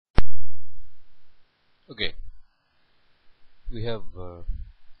Okay, we have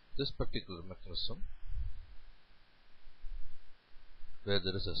this particular mechanism where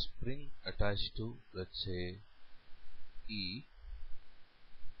there is a spring attached to, let's say, E,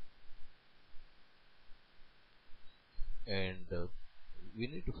 and we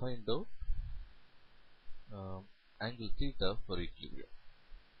need to find out angle theta for equilibrium,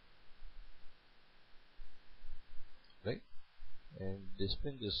 right? And the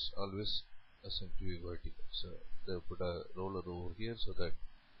spring is always assumed to be vertical, so they put a roller over here so that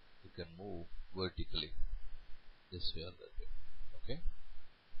you can move vertically this way or that way. Okay.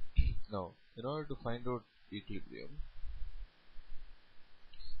 Now, in order to find out equilibrium,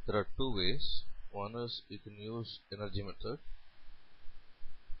 there are two ways. One is you can use energy method,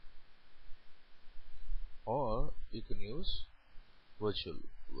 or you can use virtual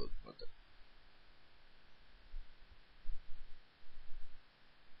work method.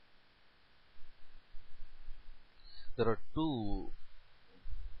 There are two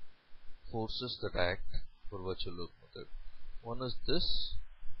forces that act for virtual work method. One is this,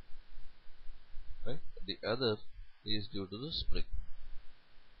 right? The other is due to the spring.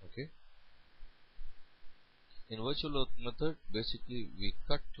 Okay. In virtual work method, basically we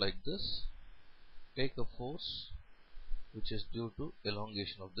cut like this, take a force which is due to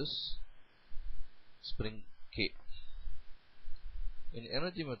elongation of this spring K. In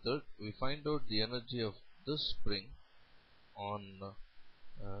energy method, we find out the energy of this spring on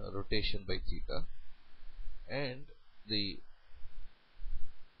rotation by theta and the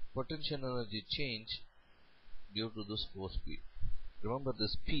potential energy change due to this force P. Remember,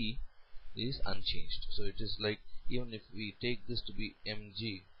 this P is unchanged, so it is like, even if we take this to be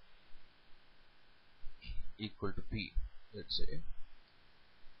mg equal to P, let's say,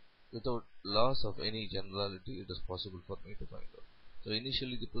 without loss of any generality, it is possible for me to find out. So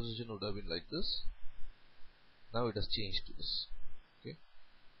initially the position would have been like this, now it has changed to this. Okay,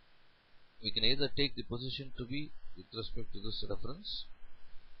 we can either take the position to be with respect to this reference,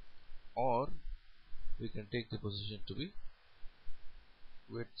 or we can take the position to be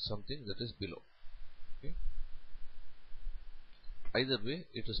with something that is below. Okay, either way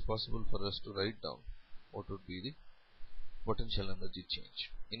it is possible for us to write down what would be the potential energy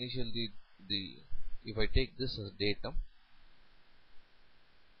change. Initially, if I take this as datum,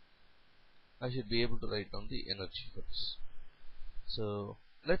 I should be able to write down the energy for this. So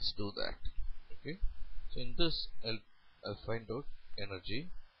let's do that. Okay, so in this I'll find out energy.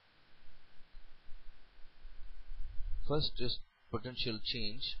 First is potential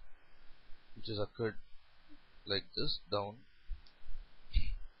change, which has occurred like this, down,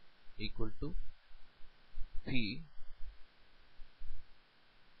 equal to P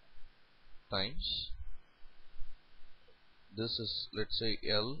times, this is, let's say,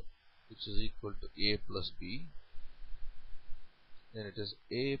 L, which is equal to A plus B, then it is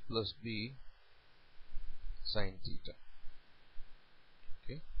A plus B sin theta.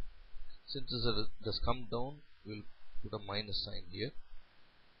 Okay, since this has come down, we'll put a minus sign here.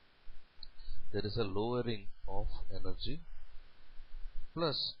 There is a lowering of energy,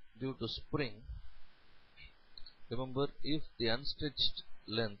 plus due to spring, remember, if the unstretched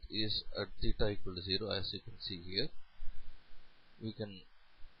length is at theta equal to 0, as you can see here, we can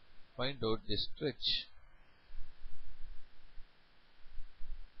find out the stretch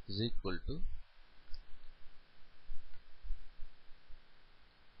is equal to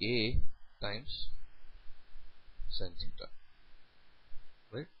A times sin theta,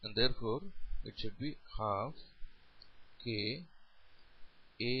 right? And therefore it should be half K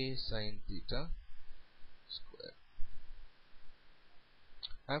A sin theta square.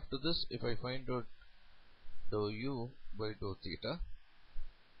 After this, if I find out dou u by dou theta,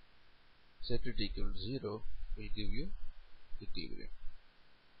 set it equal to 0, will give you equilibrium.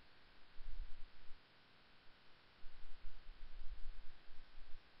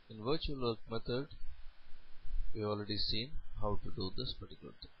 In virtual work method, we have already seen how to do this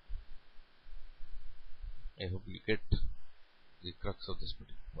particular thing. I hope you get the crux of this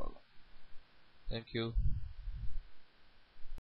particular problem. Thank you.